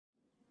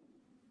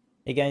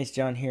Hey guys,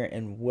 John here,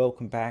 and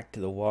welcome back to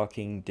The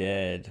Walking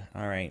Dead.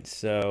 Alright,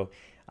 so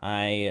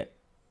I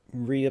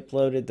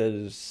re-uploaded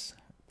those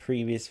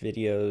previous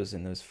videos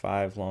and those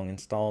 5 long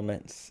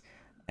installments,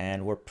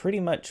 and we're pretty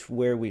much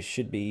where we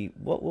should be.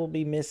 What we'll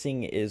be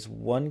missing is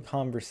one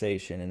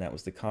conversation, and that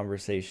was the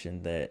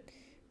conversation that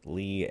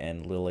Lee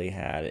and Lily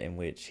had, in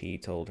which he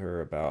told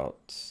her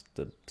about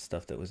the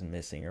stuff that was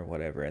missing or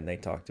whatever, and they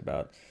talked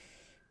about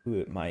who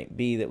it might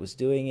be that was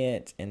doing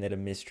it, and that a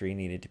mystery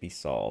needed to be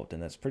solved.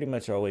 And that's pretty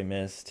much all we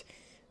missed.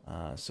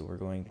 So we're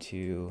going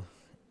to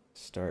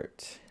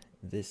start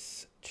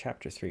this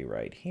chapter 3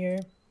 right here.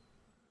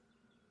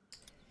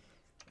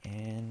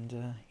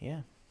 And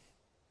yeah.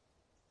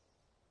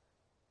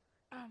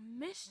 A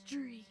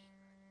mystery.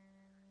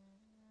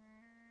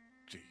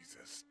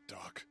 Jesus,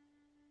 Doc.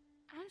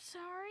 I'm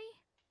sorry.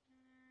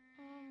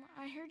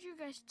 I heard you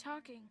guys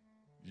talking.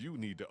 You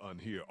need to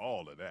unhear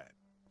all of that.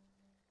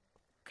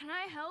 Can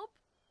I help?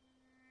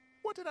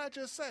 What did I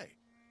just say?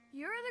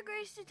 You're the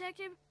Grace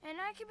Detective, and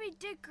I can be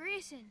Dick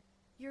Grayson,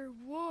 your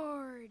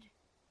ward.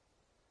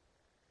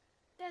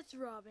 That's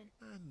Robin.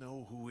 I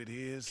know who it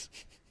is.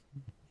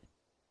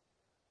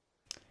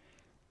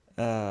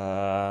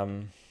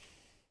 Fine.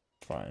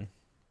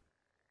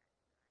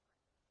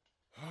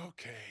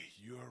 Okay,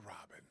 you're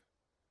Robin.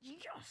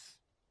 Yes.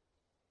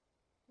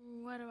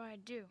 What do I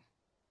do?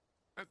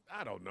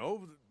 I don't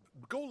know.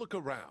 Go look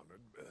around.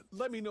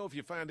 Let me know if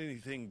you find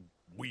anything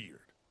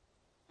weird.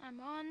 I'm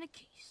on the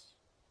case.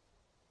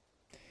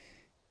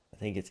 I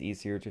think it's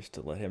easier just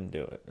to let him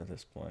do it at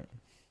this point.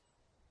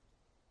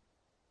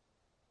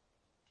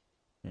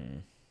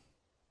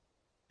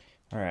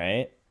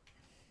 Alright.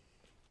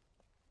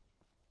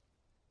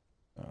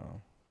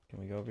 Oh, can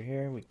we go over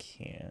here? We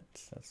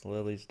can't. That's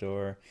Lily's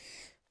door.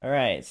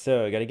 Alright,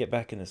 so I gotta get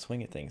back in the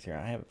swing of things here.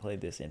 I haven't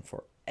played this in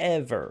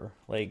forever.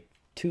 Like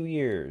 2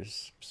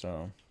 years.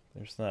 So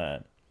there's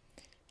that.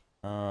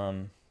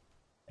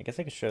 I guess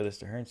I could show this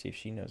to her and see if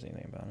she knows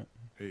anything about it.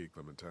 Hey,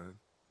 Clementine.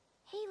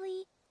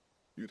 Haley.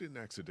 You didn't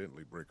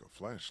accidentally break a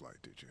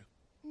flashlight, did you?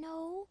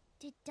 No.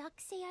 Did Duck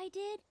say I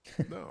did?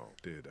 No.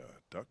 Did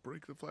Duck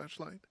break the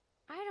flashlight?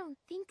 I don't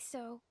think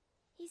so.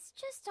 He's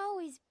just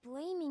always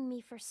blaming me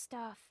for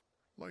stuff.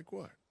 Like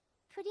what?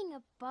 Putting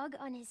a bug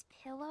on his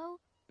pillow?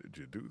 Did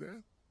you do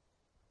that?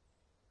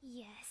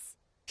 Yes.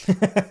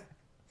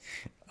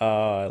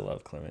 Oh, I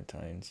love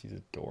Clementine. She's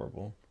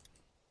adorable.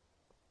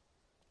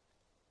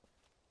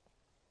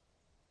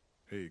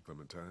 Hey,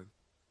 Clementine.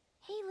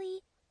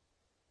 Haley.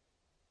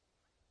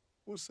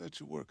 What's that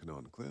you're working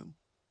on, Clem?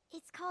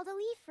 It's called a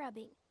leaf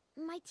rubbing.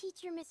 My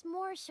teacher, Miss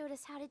Moore, showed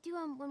us how to do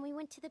them when we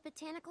went to the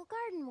botanical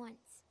garden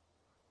once.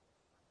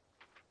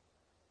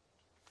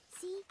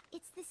 See?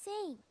 It's the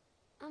same.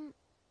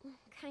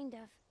 Kind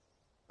of.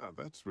 Oh,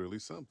 that's really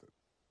something.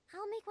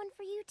 I'll make one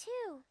for you,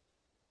 too.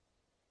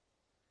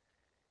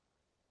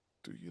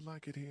 Do you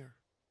like it here?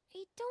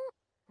 I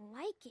don't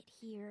like it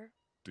here.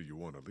 Do you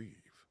want to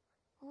leave?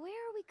 Where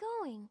are we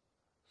going?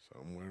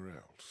 Somewhere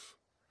else.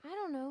 I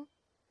don't know.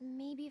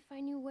 Maybe if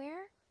I knew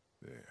where?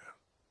 Yeah,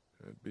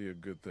 that'd be a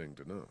good thing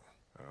to know.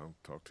 I'll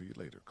talk to you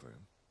later,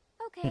 Clem.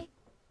 Okay.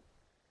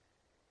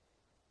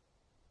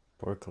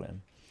 Poor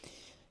Clem.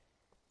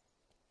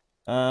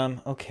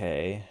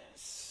 Okay.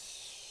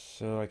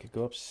 So I could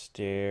go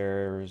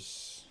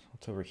upstairs.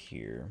 What's over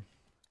here?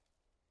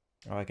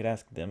 Oh, I could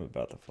ask them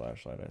about the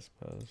flashlight, I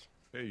suppose.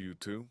 Hey, you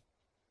two.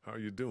 How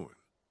you doing?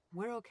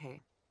 We're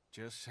okay.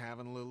 Just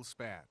having a little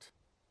spat.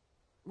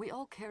 We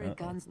all carry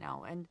guns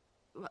now, and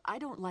I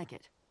don't like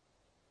it.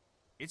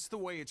 It's the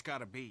way it's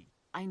gotta be.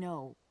 I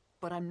know,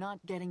 but I'm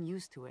not getting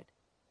used to it.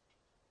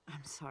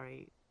 I'm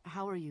sorry.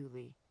 How are you,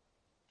 Lee?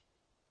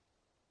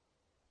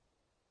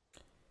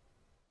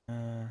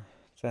 Let's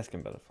ask him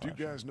about the Do flashlight.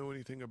 you guys know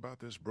anything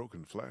about this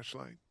broken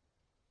flashlight?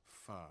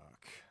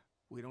 Fuck.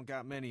 We don't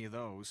got many of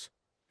those.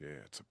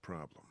 Yeah, it's a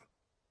problem.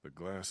 The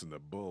glass and the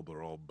bulb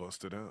are all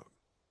busted out.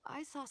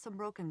 I saw some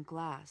broken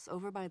glass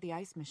over by the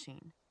ice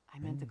machine. I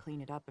meant to clean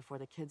it up before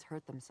the kids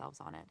hurt themselves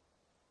on it.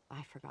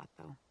 I forgot,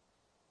 though.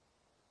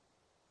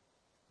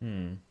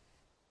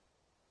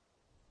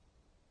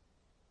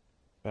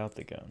 About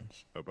the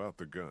guns. About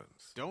the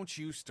guns. Don't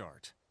you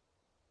start.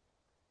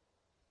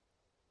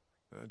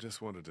 I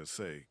just wanted to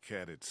say,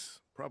 Kat, it's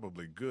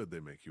probably good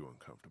they make you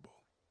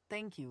uncomfortable.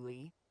 Thank you,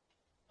 Lee.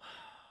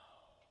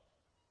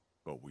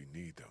 But we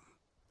need them.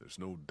 There's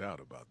no doubt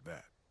about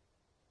that.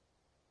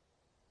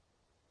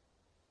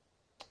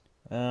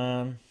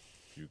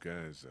 You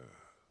guys,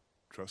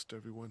 trust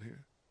everyone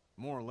here?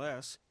 More or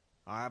less.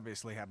 I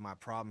obviously have my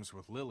problems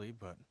with Lily,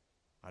 but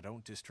I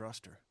don't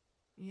distrust her.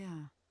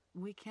 Yeah,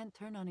 we can't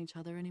turn on each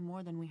other any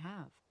more than we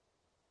have.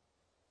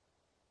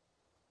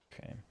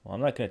 Okay. Well,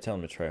 I'm not going to tell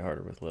him to try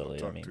harder with Lily.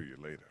 I'll I talk mean, to you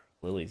later.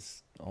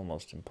 Lily's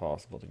almost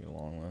impossible to get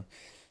along with.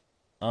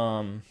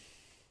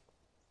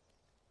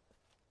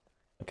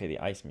 Okay, the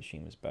ice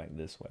machine was back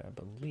this way, I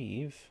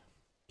believe.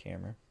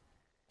 Camera.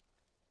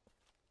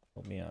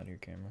 Help me out here,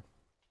 camera.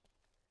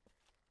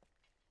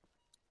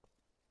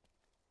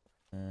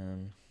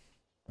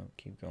 Oh,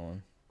 keep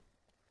going.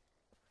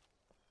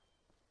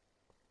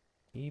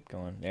 Keep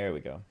going. There we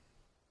go.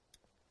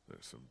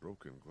 There's some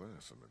broken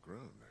glass on the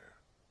ground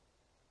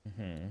there.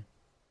 Mm-hmm.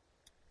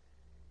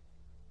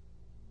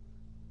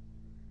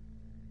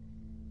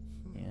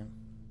 Yeah.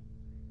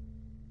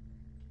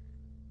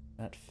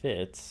 That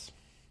fits.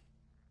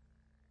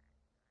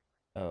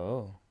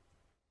 Oh.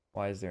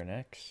 Why is there an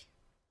X?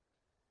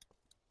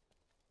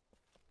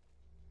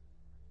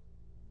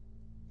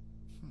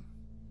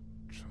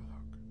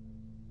 Chalk.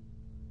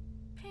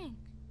 Pink.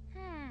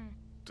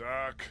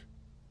 Doc.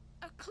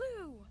 A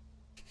clue.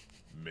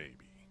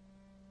 Maybe.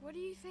 What do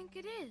you think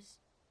it is?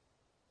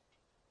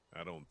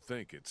 I don't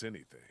think it's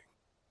anything.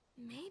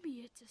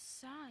 Maybe it's a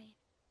sign.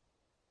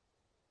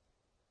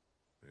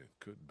 It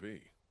could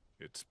be.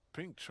 It's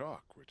pink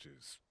chalk, which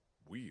is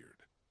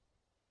weird.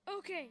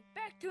 Okay,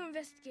 back to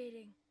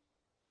investigating.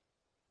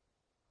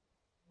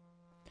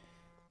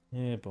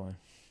 Yeah, boy.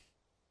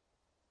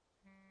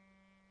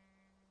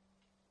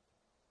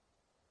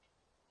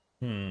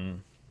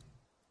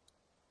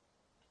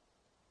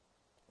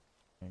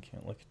 I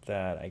can't look at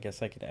that. I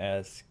guess I could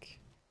ask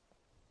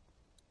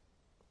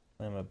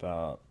them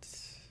about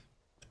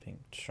the pink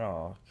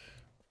chalk.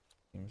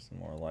 Seems the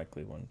more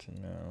likely one to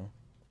know.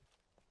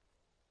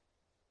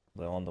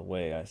 Though on the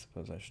way, I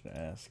suppose I should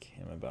ask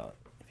him about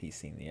if he's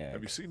seen the egg.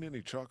 Have you seen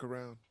any chalk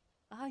around?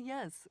 Ah,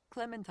 yes.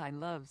 Clementine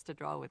loves to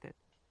draw with it.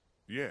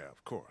 Yeah,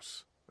 of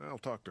course. I'll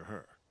talk to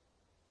her.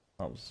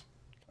 That was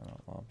kind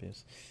of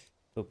obvious.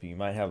 Hope you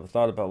might have a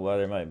thought about why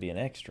there might be an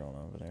X drawn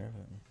over there.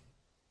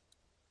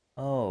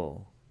 But...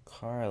 Oh,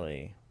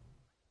 Carley.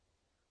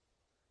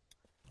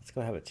 Let's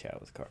go have a chat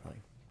with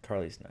Carley.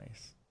 Carley's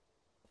nice.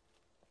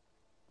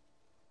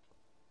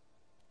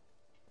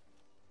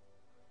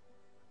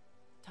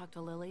 Talk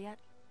to Lily yet?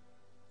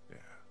 Yeah,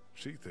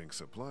 she thinks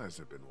supplies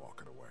have been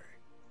walking away.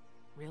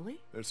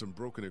 Really? There's some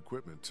broken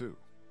equipment, too.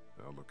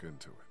 I'll look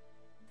into it.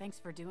 Thanks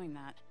for doing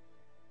that.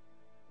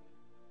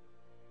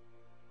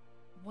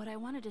 What I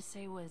wanted to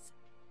say was,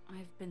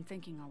 I've been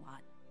thinking a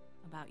lot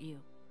about you.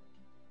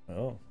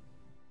 Oh,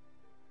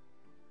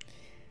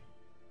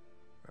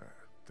 I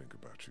think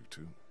about you,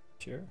 too.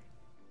 sure.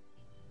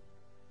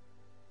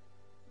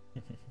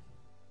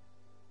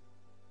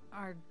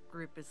 Our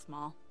group is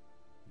small.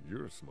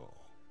 You're small.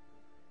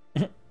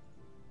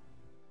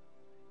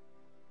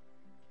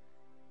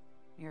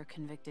 You're a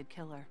convicted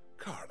killer.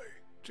 Carley,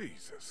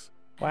 Jesus.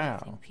 And I Wow.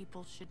 think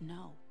people should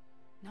know.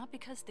 Not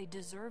because they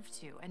deserve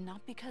to, and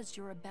not because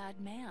you're a bad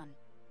man.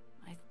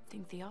 I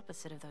think the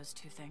opposite of those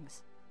two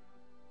things.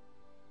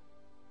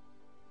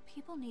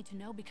 People need to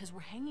know because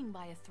we're hanging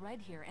by a thread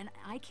here, and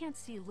I can't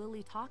see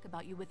Lily talk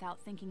about you without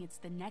thinking it's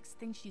the next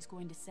thing she's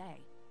going to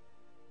say.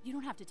 You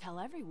don't have to tell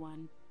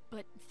everyone,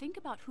 but think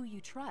about who you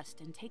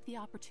trust and take the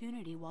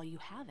opportunity while you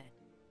have it.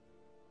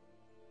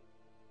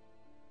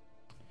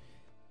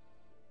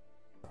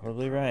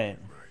 Probably right.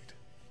 Right.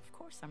 Of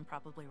course I'm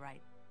probably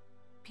right.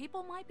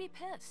 People might be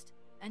pissed,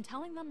 and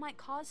telling them might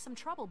cause some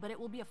trouble, but it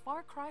will be a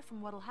far cry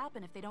from what'll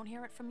happen if they don't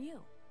hear it from you.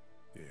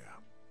 Yeah.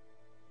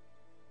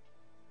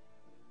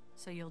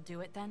 So you'll do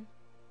it then?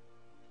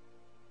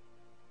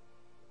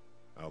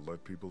 I'll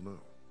let people know.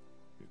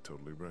 You're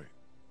totally right.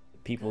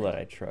 People Good. that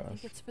I I trust.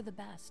 think it's for the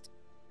best.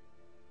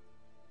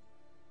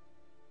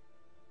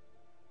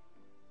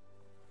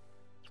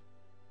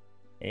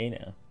 Hey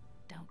now.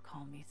 Don't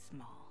call me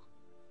small.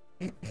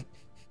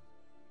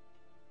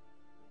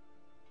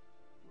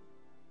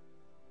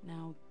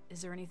 Now,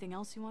 is there anything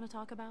else you want to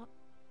talk about?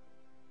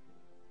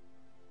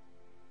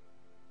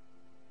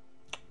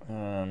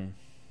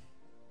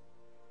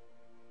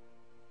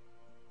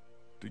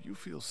 Do you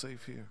feel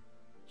safe here?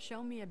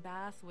 Show me a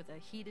bath with a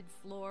heated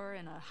floor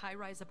in a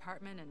high-rise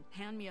apartment and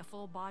hand me a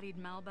full-bodied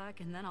Malbec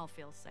and then I'll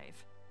feel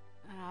safe.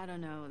 I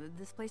don't know,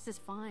 this place is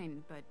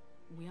fine, but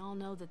we all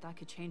know that that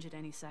could change at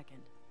any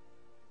second.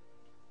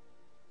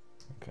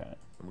 Okay.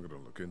 I'm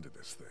gonna look into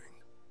this thing.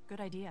 Good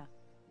idea.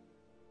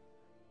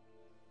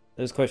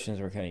 Those questions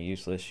were kind of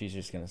useless. She's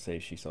just going to say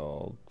she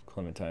saw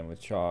Clementine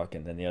with chalk,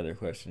 and then the other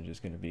question is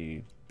just going to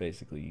be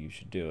basically you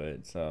should do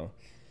it. So,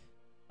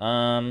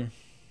 I'll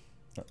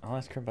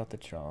ask her about the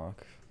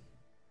chalk.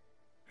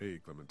 Hey,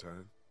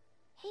 Clementine.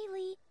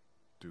 Haley.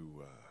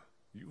 Do,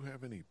 you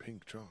have any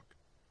pink chalk?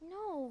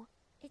 No,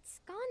 it's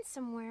gone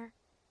somewhere.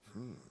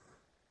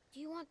 Do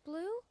you want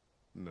blue?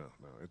 No,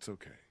 it's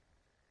okay.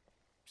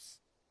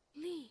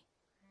 Lee,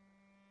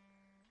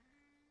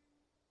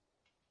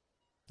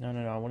 No,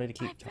 I wanted to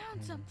keep I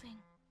found something.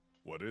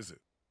 What is it?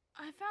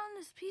 I found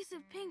this piece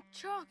of pink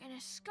chalk and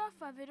a scuff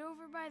of it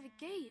over by the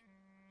gate.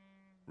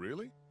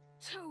 Really?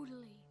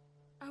 Totally.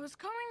 I was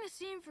combing the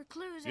scene for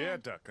clues Yeah,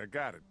 and... Duck, I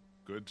got it.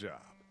 Good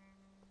job.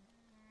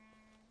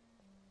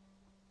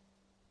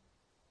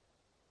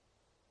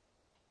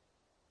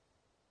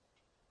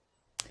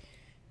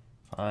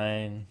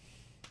 Fine.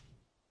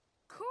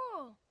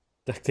 Cool.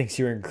 Duck thinks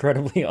you're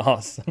incredibly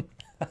awesome.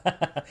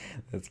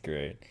 That's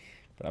great.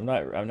 But I'm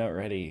not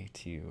ready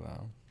to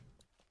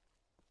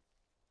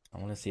I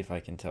want to see if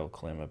I can tell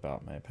Clem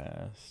about my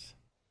past.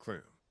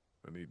 Clem,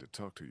 I need to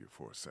talk to you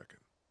for a second.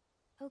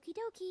 Okie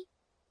dokie.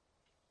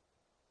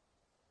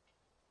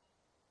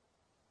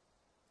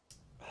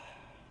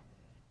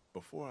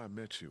 Before I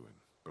met you and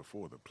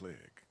before the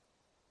plague,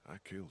 I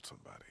killed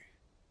somebody.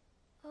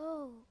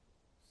 Oh,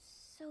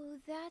 so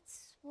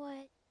that's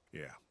what...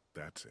 Yeah,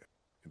 that's it.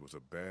 It was a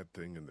bad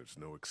thing and there's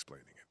no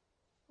explaining it.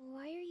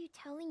 Why are you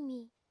telling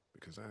me?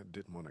 Because I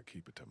didn't want to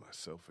keep it to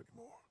myself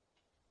anymore.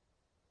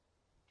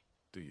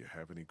 Do you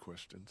have any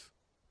questions?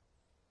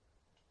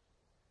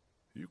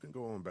 You can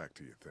go on back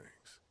to your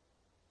things.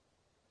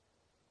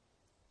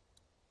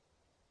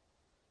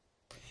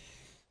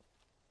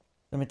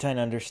 Clementine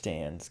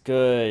understands.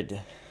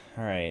 Good.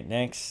 Alright,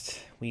 next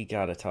we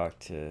gotta talk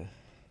to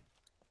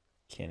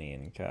Kenny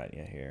and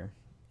Katya here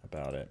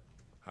about it.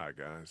 Hi,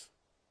 guys.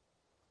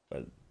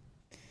 But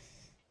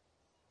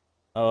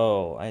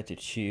oh, I have to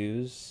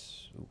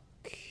choose.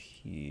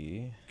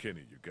 Okay.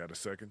 Kenny, you got a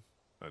second?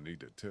 I need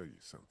to tell you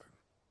something.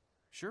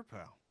 Sure,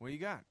 pal. What you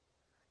got?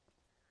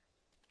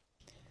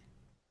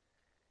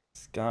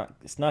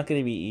 It's not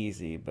gonna be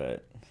easy,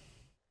 but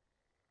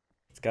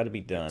it's got to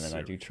be done, and I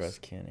do serious.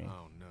 trust Kenny.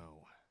 Oh, no.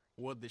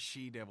 What'd the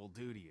she-devil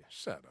do to you?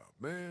 Shut up,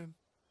 man.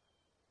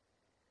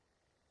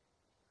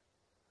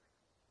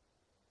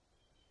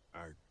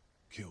 I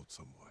killed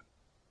someone.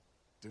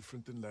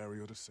 Different than Larry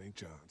or the St.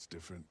 John's.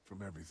 Different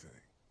from everything.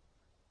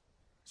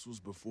 This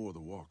was before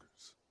the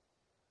walkers.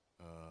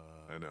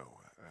 I know.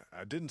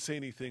 I didn't say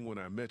anything when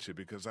I met you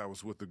because I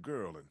was with the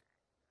girl and,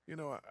 you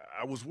know,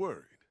 I was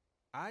worried.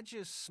 I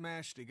just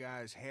smashed a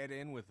guy's head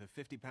in with a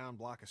 50-pound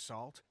block of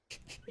salt.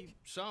 You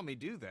saw me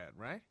do that,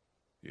 right?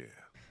 Yeah,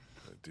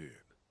 I did.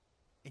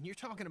 And you're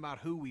talking about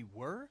who we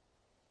were?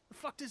 The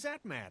fuck does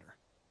that matter?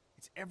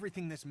 It's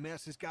everything this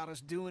mess has got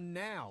us doing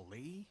now,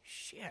 Lee.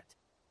 Shit.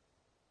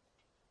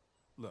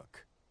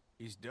 Look,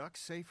 is Duck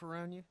safe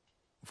around you?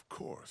 Of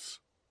course.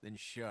 Then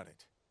shut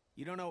it.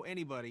 You don't owe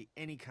anybody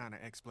any kind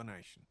of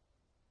explanation.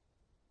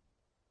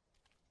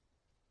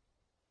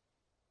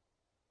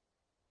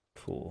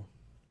 Cool.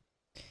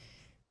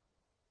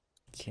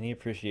 Kenny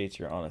appreciates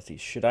your honesty.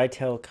 Should I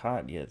tell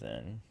Katya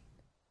then?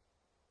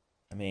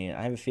 I mean,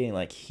 I have a feeling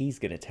like he's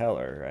gonna tell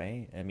her,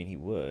 right? I mean, he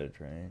would,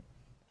 right?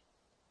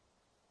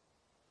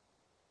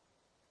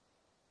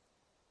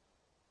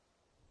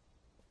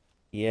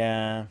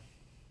 Yeah.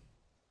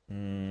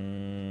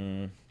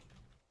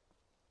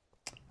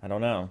 I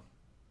don't know.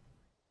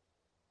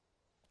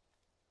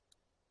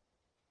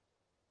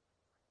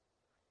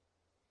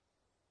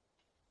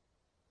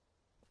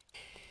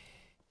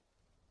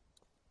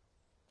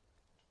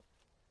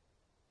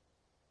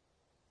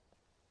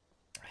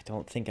 I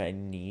don't think I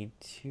need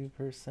to,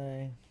 per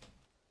se.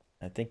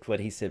 I think what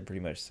he said pretty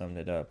much summed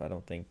it up. I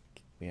don't think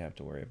we have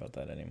to worry about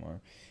that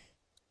anymore.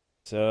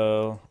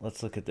 So,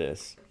 let's look at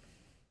this.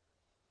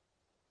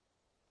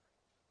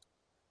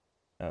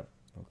 Oh,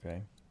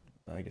 okay.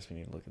 I guess we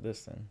need to look at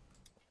this then.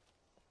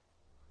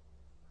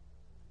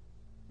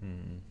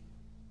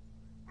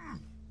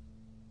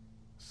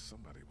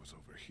 Somebody was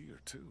over here,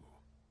 too.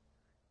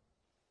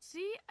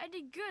 See, I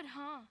did good,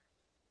 huh?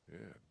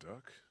 Yeah,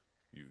 Duck,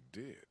 you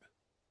did.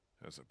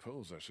 I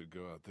suppose I should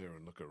go out there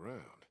and look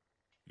around.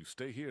 You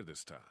stay here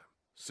this time.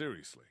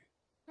 Seriously.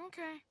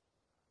 Okay.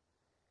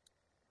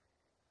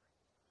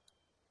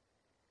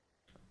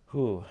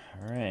 Whew,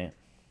 alright.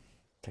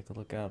 Take a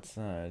look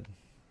outside.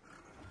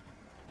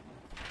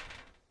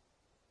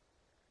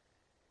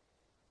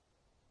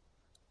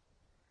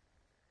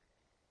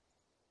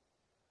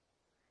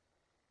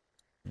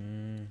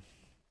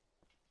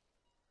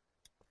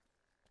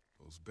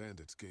 Those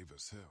bandits gave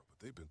us hell, but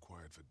they've been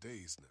quiet for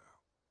days now.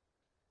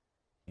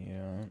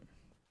 Yeah.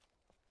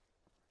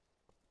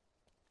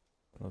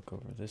 Look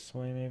over this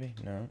way, maybe?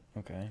 No?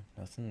 Okay,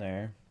 nothing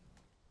there.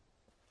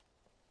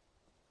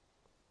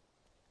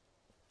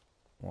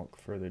 Walk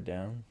further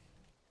down.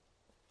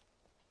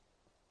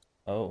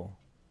 Oh.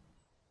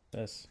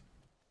 This.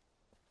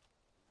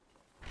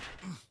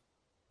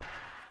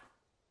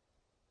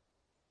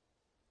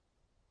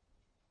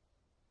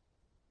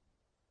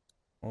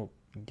 Oh,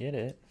 get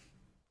it.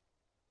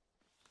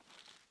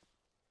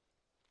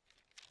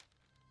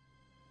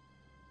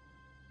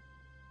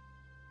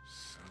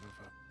 Son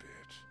of a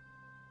bitch.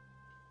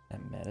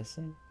 That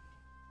medicine?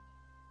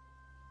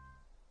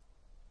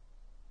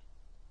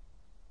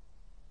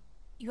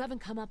 You haven't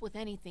come up with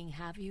anything,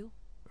 have you?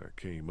 I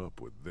came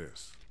up with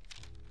this.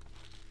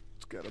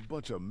 It's got a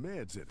bunch of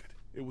meds in it.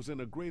 It was in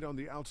a grate on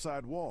the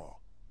outside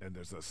wall. And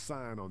there's a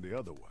sign on the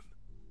other one.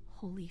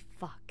 Holy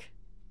fuck.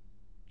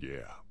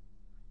 Yeah.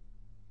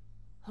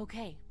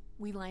 Okay,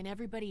 we line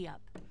everybody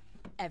up.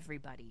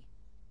 Everybody.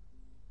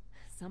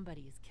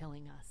 Somebody is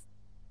killing us.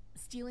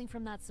 Stealing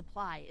from that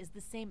supply is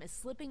the same as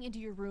slipping into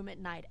your room at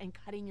night and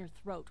cutting your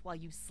throat while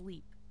you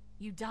sleep.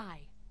 You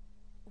die.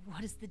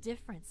 What is the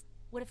difference?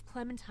 What if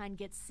Clementine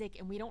gets sick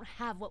and we don't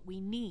have what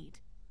we need?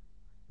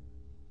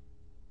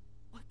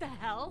 What the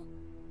hell?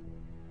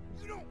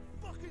 You don't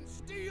fucking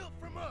steal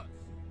from us!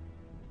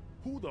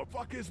 Who the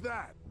fuck is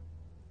that?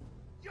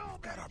 Y'all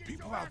Got better our get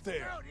people your out asses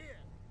there. out here.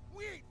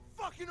 We ain't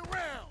fucking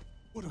around!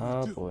 What do we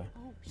Oh do? boy.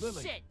 Oh,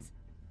 Lily. shit!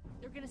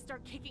 They're gonna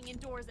start kicking in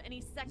doors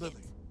any second. Lily,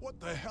 what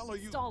the hell are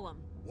you? Stall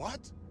them.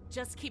 What?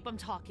 Just keep them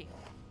talking.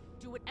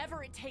 Do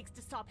whatever it takes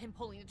to stop him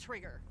pulling the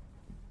trigger.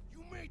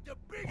 You made the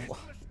biggest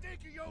mistake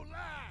of your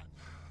life.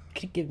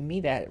 Could give me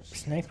that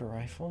sniper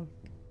rifle.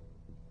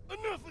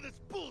 Enough of this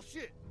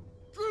bullshit.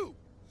 Drew,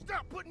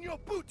 stop putting your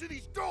boot to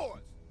these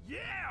doors.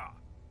 Yeah.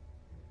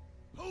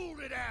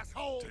 Hold it,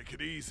 asshole. Take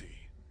it easy.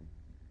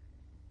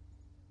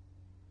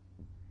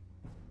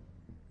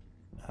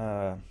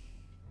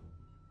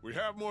 We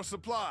have more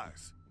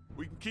supplies.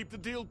 We can keep the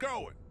deal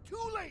going. Too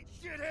late,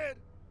 shithead.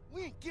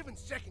 We ain't giving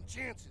second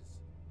chances.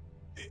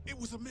 It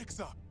was a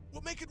mix-up.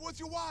 We'll make it worth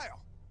your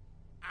while.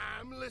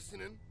 I'm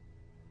listening.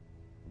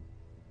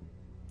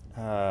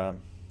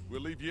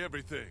 We'll leave you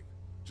everything.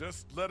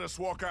 Just let us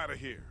walk out of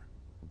here.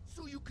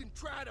 So you can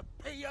try to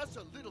pay us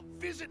a little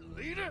visit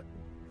later?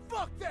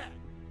 Fuck that!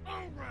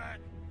 All right,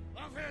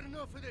 I've had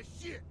enough of this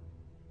shit.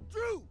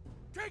 Drew,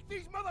 take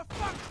these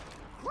motherfuckers!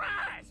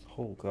 Christ!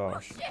 Oh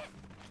gosh.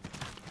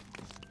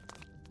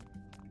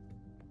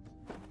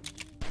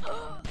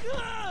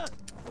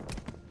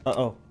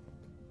 Uh-oh.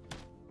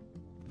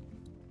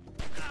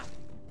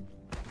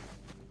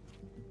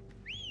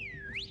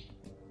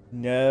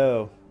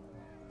 No.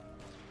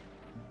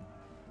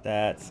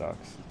 That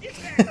sucks. Get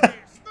back here!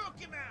 Smoke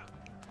him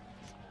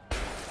out!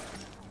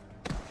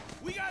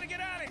 We gotta get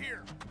out of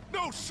here!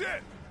 No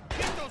shit!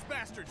 Get those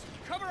bastards!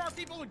 Cover our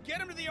people and get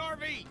them to the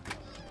RV!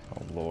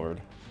 Oh Lord.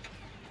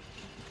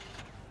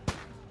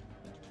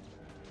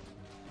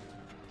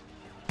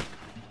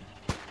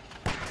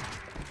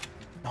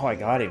 Oh, I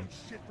got him.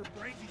 Shit for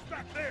brains, he's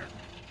back there!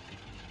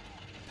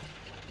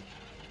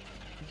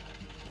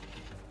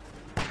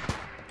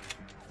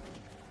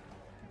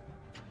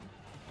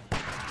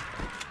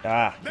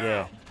 Ah, Now,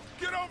 yeah.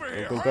 get over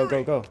here! Go, go,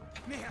 hurry. go, go.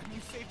 Man,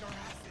 you saved our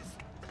asses!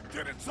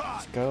 Get inside!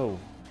 Let's go.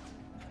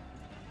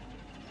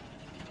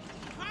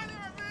 Hi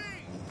there, RV!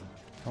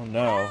 Oh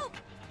no.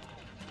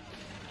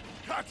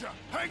 Gotcha!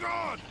 Hang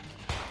on!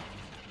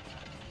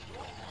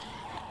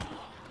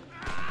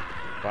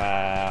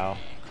 Wow.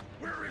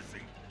 Where is he?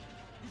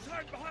 He's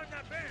hiding behind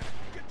that van.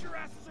 Get your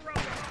asses around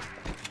behind.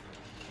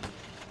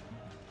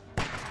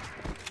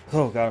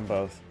 Oh, got them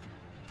both.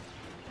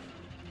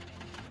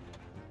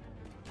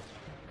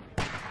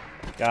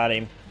 Got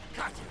him.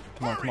 Gotcha!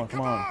 Come on, Hurry, come on,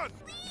 come on.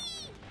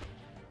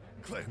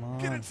 Clint, Come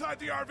get on. inside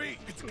the RV.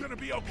 It's gonna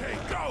be okay.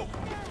 Go!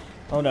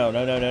 Oh no,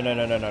 no, no, no, no,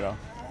 no, no, no, no.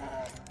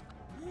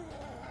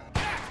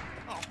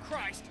 Oh,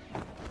 Christ!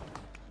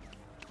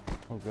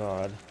 Oh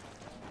God.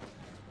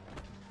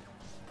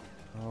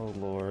 Oh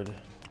Lord.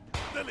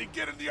 Lily,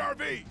 get in the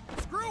RV!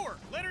 Screw her!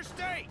 Let her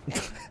stay!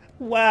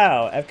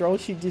 Wow, after all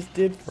she just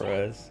did for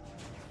us.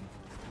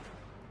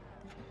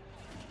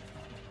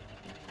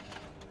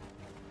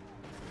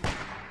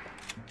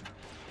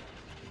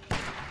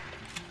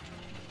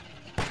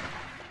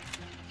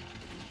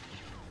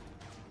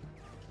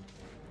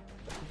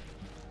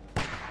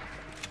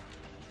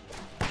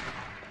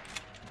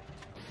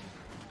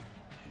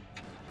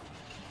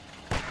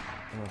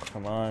 Oh,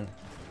 come on.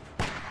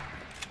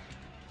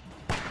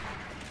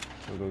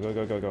 Go, go, go,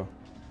 go, go, go.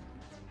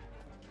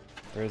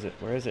 Where is it?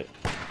 Where is it?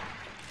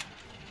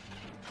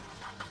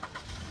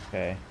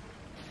 Okay.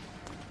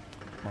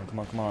 Come on, come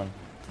on, come on.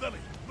 Lily,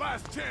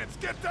 last chance.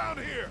 Get down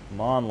here!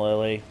 Come on,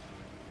 Lily.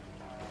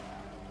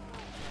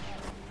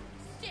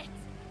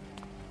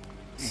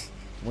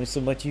 Only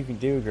so much you can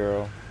do,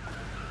 girl.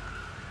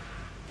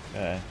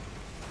 Okay.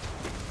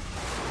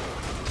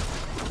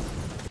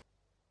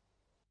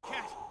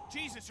 Cat,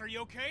 Jesus, are you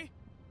okay?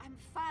 I'm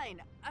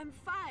fine. I'm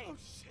fine. Oh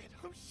shit,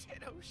 oh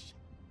shit, oh shit.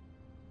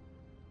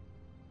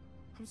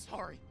 I'm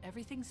sorry.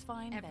 Everything's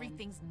fine, Ben.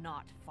 Everything's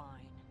not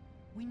fine.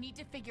 We need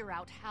to figure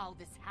out how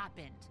this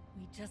happened.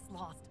 We just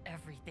lost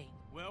everything.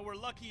 Well, we're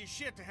lucky as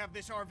shit to have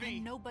this RV.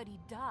 And nobody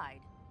died.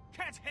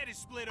 Cat's head is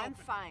split open.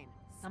 I'm fine.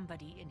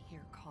 Somebody in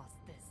here caused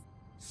this.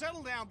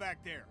 Settle down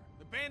back there.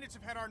 The bandits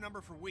have had our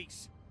number for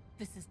weeks.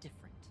 This is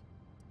different.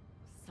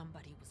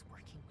 Somebody was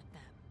working with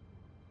them.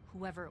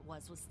 Whoever it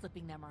was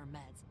slipping them our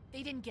meds.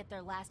 They didn't get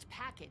their last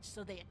package,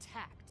 so they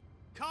attacked.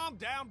 Calm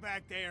down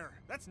back there.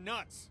 That's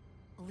nuts.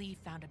 Lee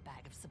found a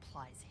bag of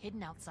supplies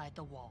hidden outside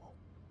the wall.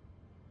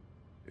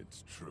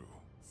 It's true.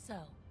 So,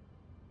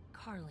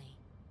 Carley,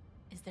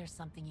 is there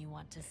something you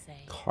want to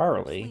say?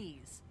 Carley?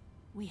 Please.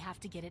 We have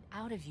to get it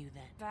out of you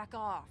then. Back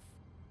off.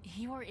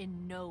 You're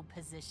in no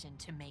position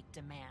to make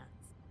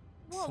demands.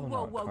 Whoa, So whoa,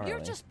 not whoa. You're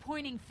Carley. just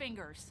pointing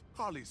fingers.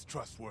 Harley's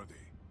trustworthy.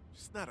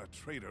 She's not a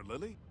traitor,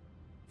 Lily.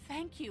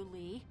 Thank you,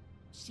 Lee.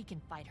 She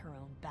can fight her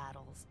own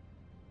battles.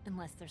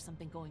 Unless there's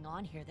something going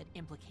on here that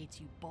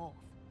implicates you both.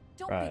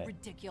 Don't Right. be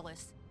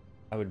ridiculous.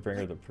 I would bring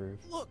her the proof.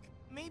 Look,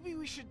 maybe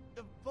we should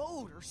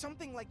vote or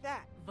something like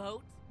that.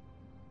 Vote?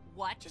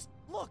 What? Just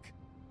look.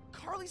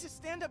 Carly's a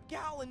stand-up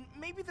gal, and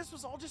maybe this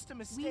was all just a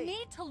mistake. We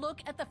need to look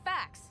at the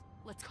facts.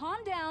 Let's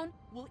calm down,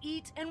 we'll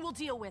eat, and we'll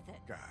deal with it.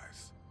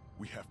 Guys,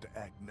 we have to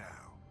act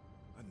now.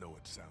 I know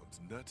it sounds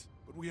nuts,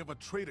 but we have a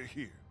traitor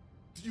here.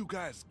 Do you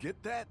guys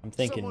get that? I'm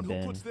thinking, Someone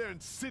Ben. who puts their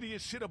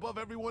insidious shit above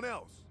everyone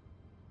else.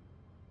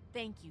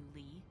 Thank you,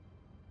 Lee.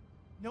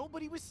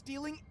 Nobody was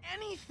stealing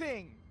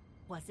anything.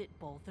 Was it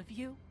both of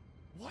you?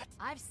 What?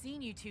 I've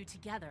seen you two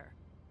together.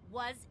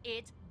 Was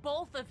it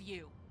both of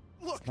you?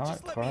 Look, It's not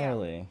just let me out.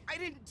 Carley. I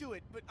didn't do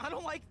it, but I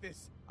don't like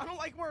this. I don't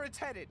like where it's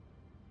headed.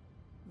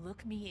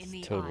 Look me in It's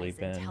the totally eyes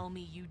and Ben. tell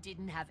me you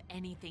didn't have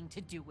anything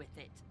to do with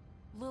it.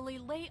 Lily,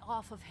 lay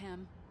off of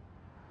him.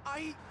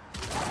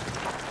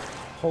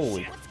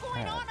 Holy What's going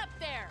crap. on up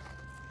there?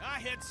 I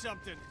hit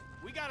something.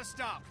 We gotta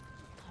stop.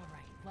 All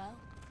right, well,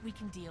 we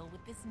can deal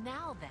with this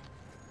now then.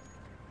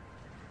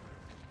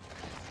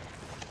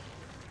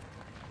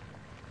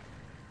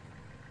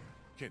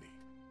 Kenny,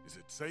 is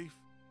it safe?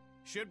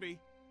 Should be.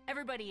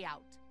 Everybody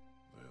out.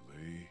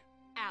 Lily.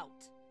 Out.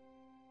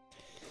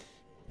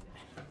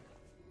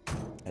 I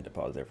had to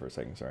pause there for a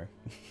second, sorry.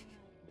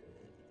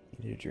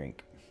 Need a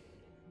drink.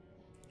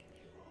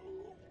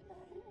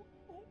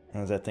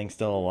 Is that thing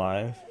still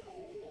alive?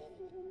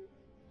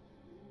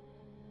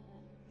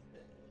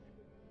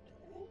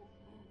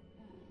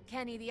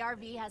 Kenny, the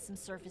RV has some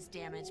surface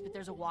damage, but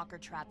there's a walker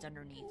trapped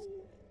underneath.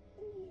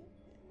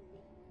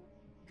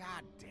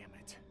 God damn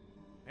it.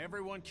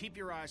 Everyone keep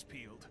your eyes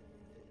peeled.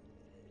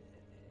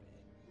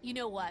 You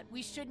know what?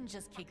 We shouldn't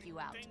just kick you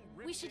out.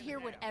 We should hear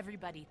what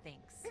everybody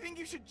thinks. I think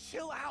you should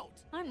chill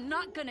out. I'm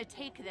not gonna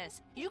take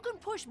this. You can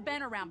push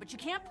Ben around, but you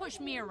can't push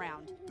me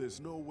around. There's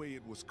no way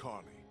it was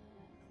Carley.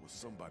 It was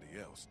somebody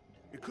else.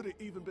 It could have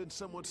even been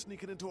someone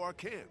sneaking into our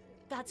camp.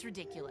 That's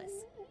ridiculous.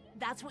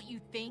 That's what you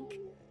think?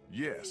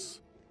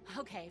 Yes.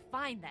 Okay,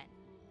 fine then.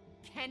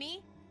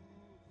 Kenny?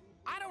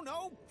 I don't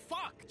know.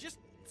 Fuck. Just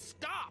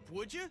stop,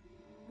 would you?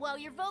 Well,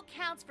 your vote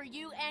counts for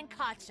you and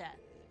Katja.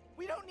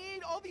 We don't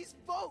need all these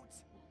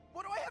votes.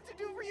 What do I have to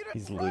do for you to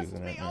He's trust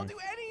losing me? it, I'll man. do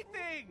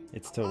anything.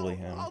 It's totally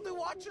him. I'll do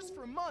watches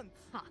for months.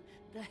 Huh,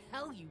 the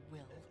hell you will.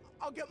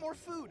 I'll get more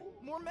food,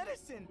 more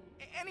medicine,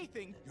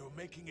 anything. You're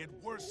making it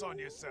worse on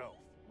yourself.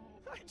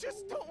 I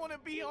just don't want to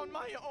be on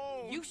my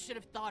own. You should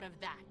have thought of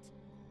that.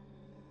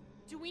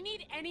 Do we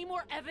need any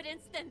more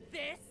evidence than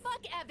this?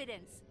 Fuck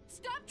evidence.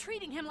 Stop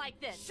treating him like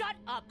this. Shut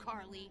up,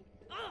 Carley.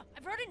 Ugh,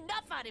 I've heard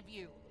enough out of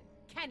you.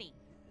 Kenny,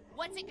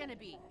 what's it gonna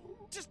be?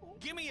 Just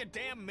give me a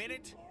damn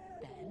minute.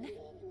 Ben,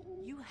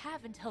 you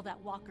have until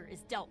that walker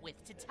is dealt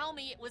with to tell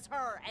me it was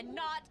her and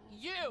not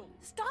you.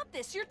 Stop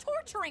this. You're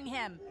torturing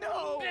him.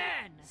 No.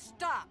 Ben,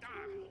 stop.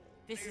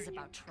 This is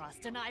about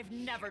trust, and I've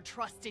never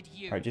trusted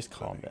you. Alright, just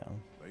calm down.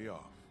 Lay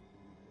off.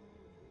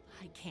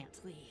 I can't,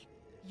 Lee.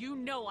 You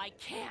know I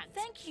can't.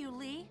 Thank you,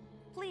 Lee.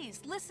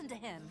 Please, listen to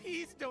him.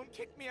 Please don't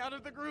kick me out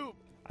of the group.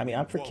 I mean,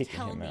 I'm for Well, kicking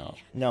tell him me out.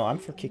 No, I'm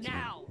for kicking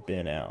now.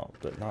 Ben out,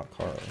 but not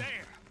Carley.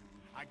 There.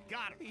 I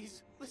got it.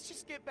 Please, let's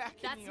just get back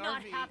That's in the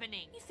not RV.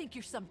 happening. You think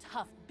you're some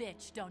tough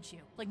bitch, don't you?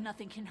 Like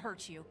nothing can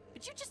hurt you.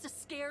 But you're just a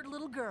scared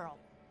little girl.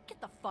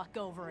 Get the fuck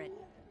over it.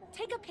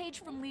 Take a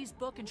page from Lee's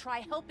book and try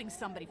helping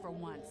somebody for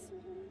once.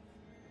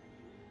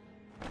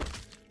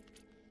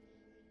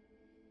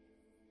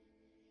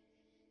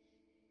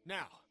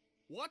 Now,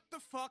 what the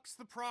fuck's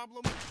the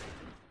problem?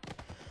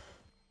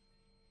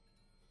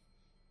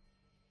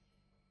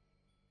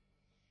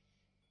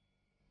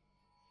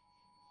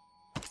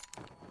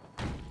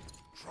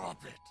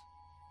 Drop it.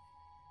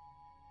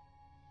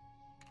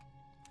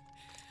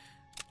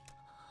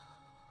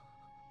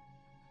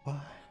 What?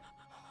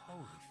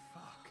 Holy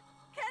fuck.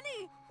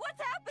 Kenny,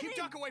 what's happening? Keep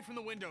duck away from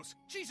the windows.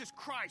 Jesus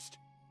Christ.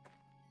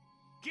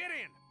 Get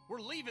in.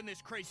 We're leaving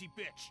this crazy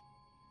bitch.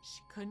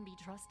 She couldn't be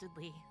trusted,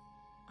 Lee.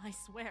 I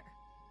swear.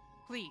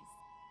 Please.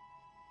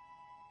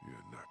 You're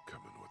not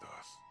coming with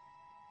us.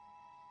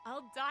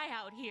 I'll die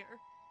out here.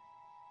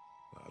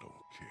 I don't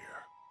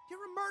care. You're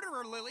a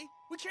murderer, Lily.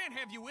 We can't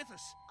have you with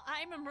us.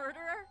 I'm a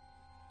murderer?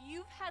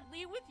 You've had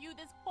Lee with you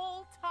this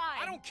whole time.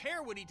 I don't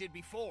care what he did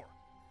before.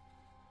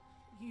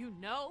 You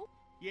know?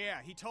 Yeah,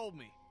 he told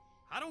me.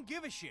 I don't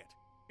give a shit.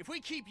 If we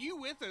keep you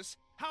with us,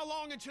 how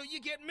long until you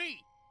get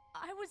me?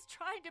 I was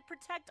trying to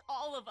protect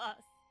all of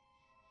us.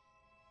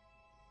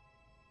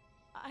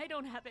 I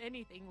don't have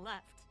anything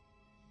left.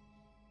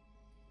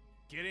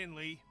 Get in,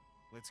 Lee.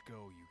 Let's go,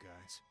 you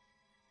guys.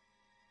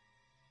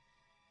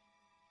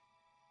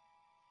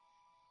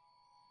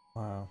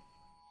 Wow.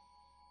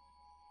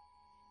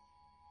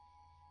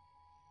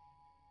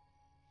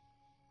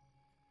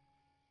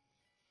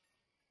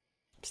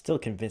 I'm still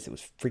convinced it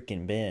was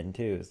freaking Ben,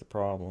 too, is the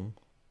problem.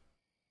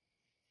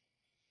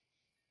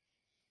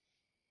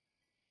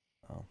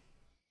 Oh.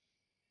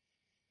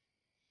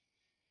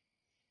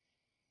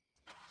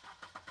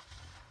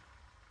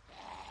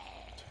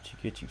 Don't you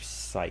get, you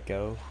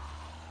psycho?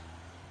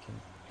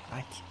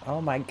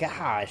 Oh my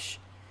gosh!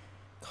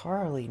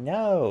 Carley,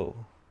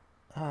 no!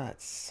 Ah, it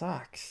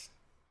sucks.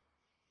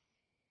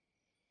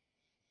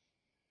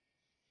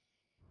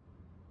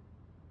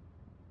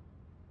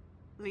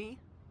 Lee,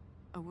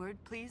 a word,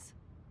 please.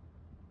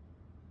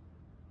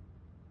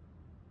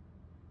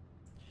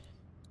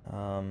 You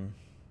In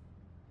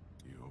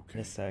okay?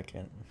 a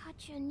second.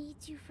 Katja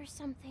needs you for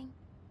something.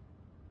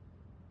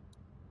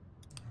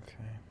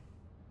 Okay.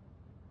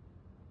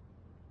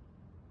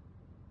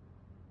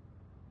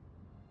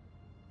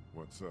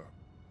 What's up?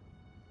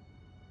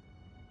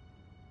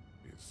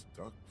 Is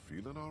Duck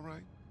feeling all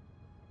right?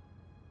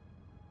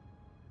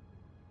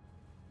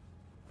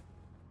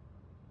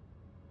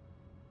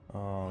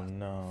 Oh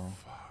no.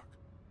 Fuck.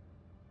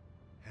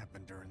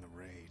 Happened during the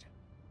raid.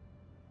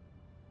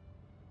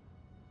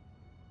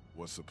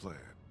 What's the plan?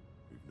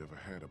 We've never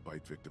had a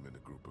bite victim in the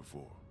group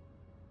before.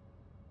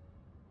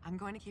 I'm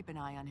going to keep an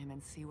eye on him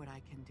and see what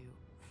I can do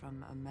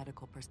from a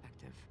medical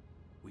perspective.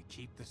 We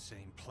keep the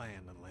same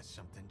plan unless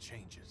something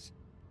changes.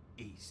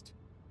 East.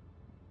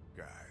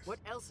 Guys. What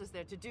else is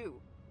there to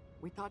do?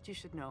 We thought you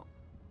should know.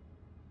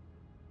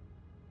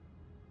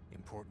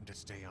 Important to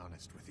stay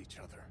honest with each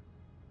other.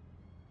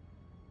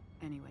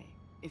 Anyway,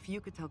 if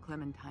you could tell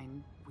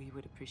Clementine, we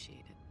would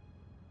appreciate it.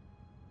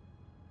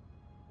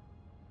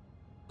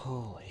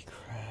 Holy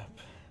crap.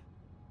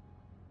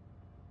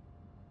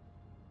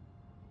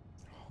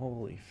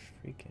 Holy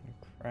freaking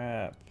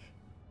crap.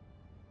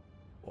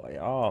 Boy,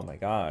 oh my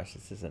gosh,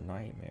 this is a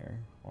nightmare,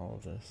 all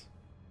of this.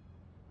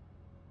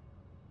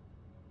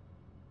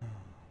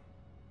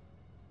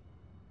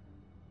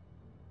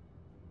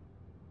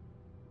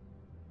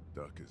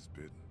 Duck is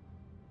bitten.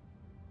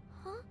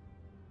 Huh?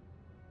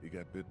 He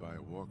got bit by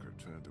a walker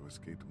trying to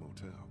escape the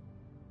motel.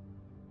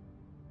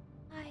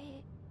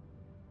 I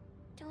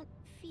don't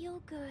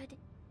feel good.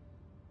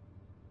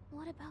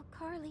 What about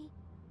Carley?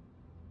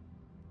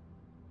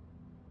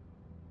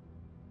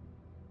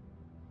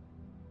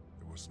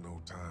 There was no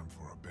time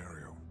for a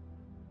burial.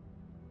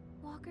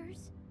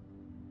 Walkers?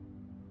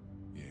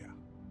 Yeah.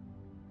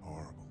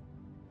 Horrible.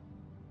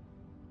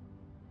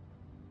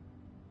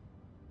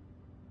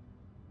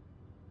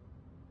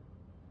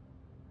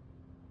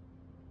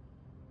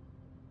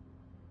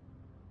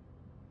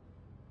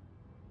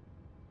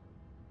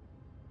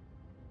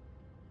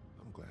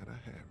 I'm glad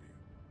I have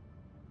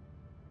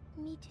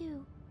you. Me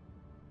too.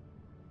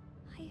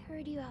 I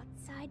heard you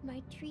outside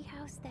my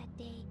treehouse that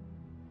day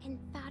and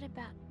thought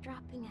about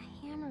dropping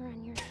a hammer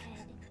on your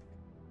head.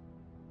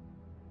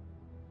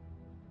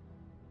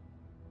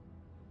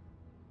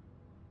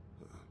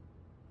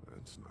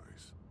 That's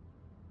nice.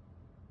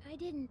 I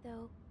didn't,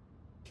 though.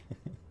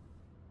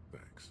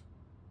 Thanks.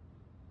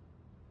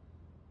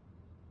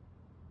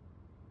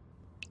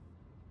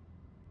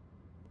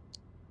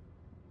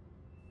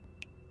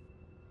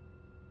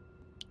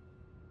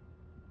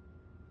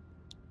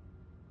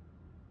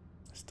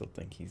 I still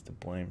think he's to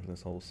blame for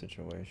this whole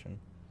situation.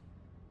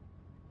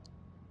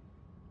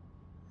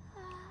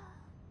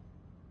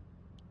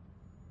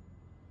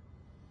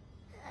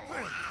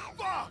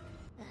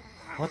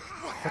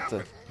 What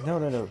the? No,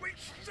 no, no.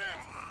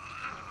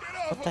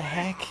 What the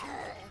heck?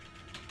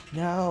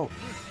 No.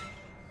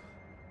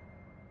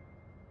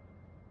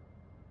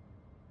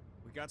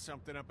 We got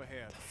something up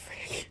ahead.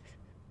 Freak.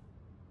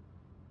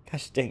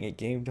 Gosh dang it,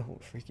 game,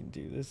 don't freaking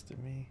do this to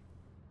me.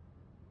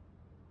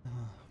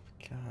 Oh,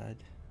 God.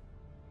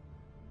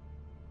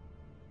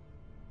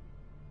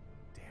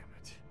 Damn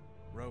it.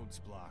 Road's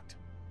blocked.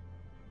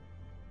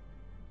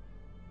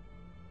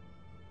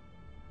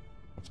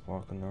 Let's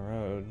walk on the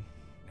road.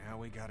 Now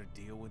we gotta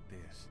deal with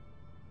this.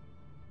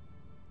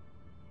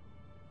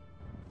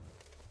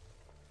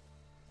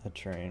 A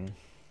train.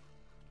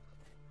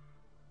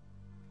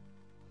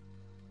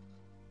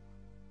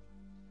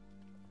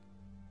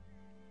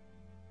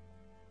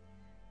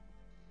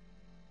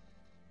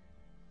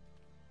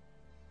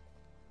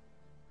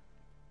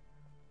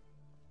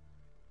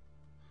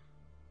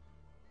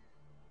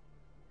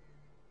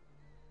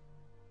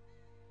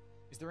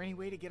 Is there any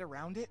way to get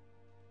around it?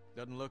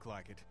 Doesn't look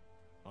like it.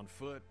 On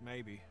foot,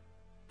 maybe.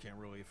 Can't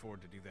really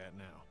afford to do that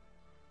now.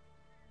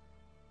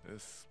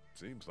 This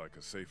seems like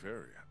a safe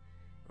area.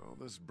 All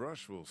this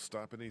brush will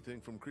stop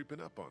anything from creeping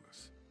up on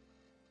us.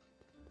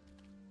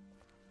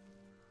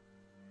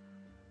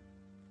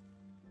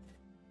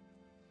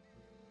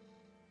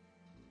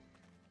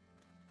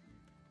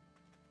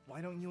 Why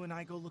don't you and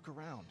I go look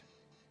around?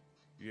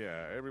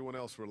 Yeah, everyone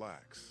else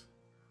relax.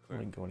 I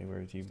wouldn't go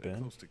anywhere with you, Stay Ben.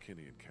 close to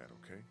Kenny and Kat,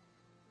 okay?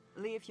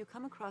 Lee, if you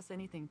come across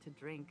anything to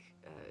drink,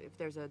 if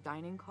there's a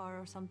dining car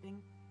or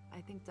something, I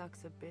think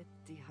Duck's a bit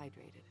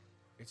dehydrated.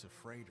 It's a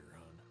freighter,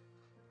 hon.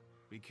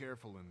 Be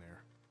careful in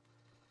there.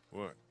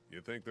 What?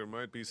 You think there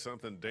might be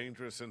something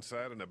dangerous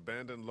inside an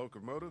abandoned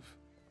locomotive?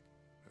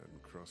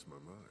 Hadn't crossed my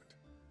mind.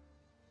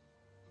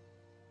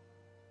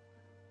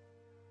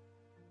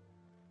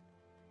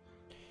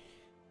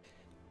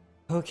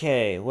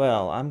 Okay,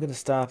 well, I'm gonna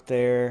stop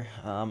there.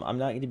 I'm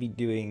not gonna be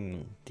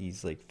doing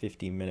these like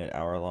 50-minute,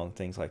 hour-long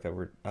things like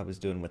I was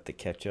doing with the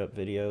catch-up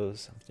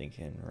videos. I'm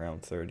thinking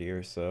around 30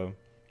 or so.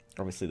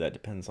 Obviously, that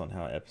depends on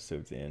how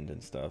episodes end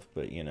and stuff,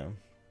 but you know,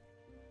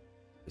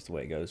 just the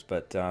way it goes.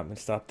 But I'm gonna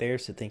stop there.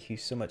 So thank you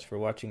so much for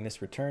watching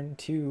this return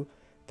to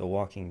The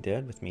Walking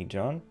Dead with me,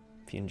 John.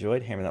 If you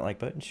enjoyed, hammer that like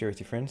button, share with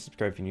your friends,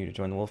 subscribe if you're new to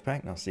join the Wolfpack,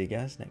 and I'll see you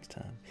guys next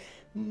time.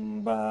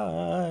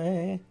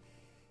 Bye.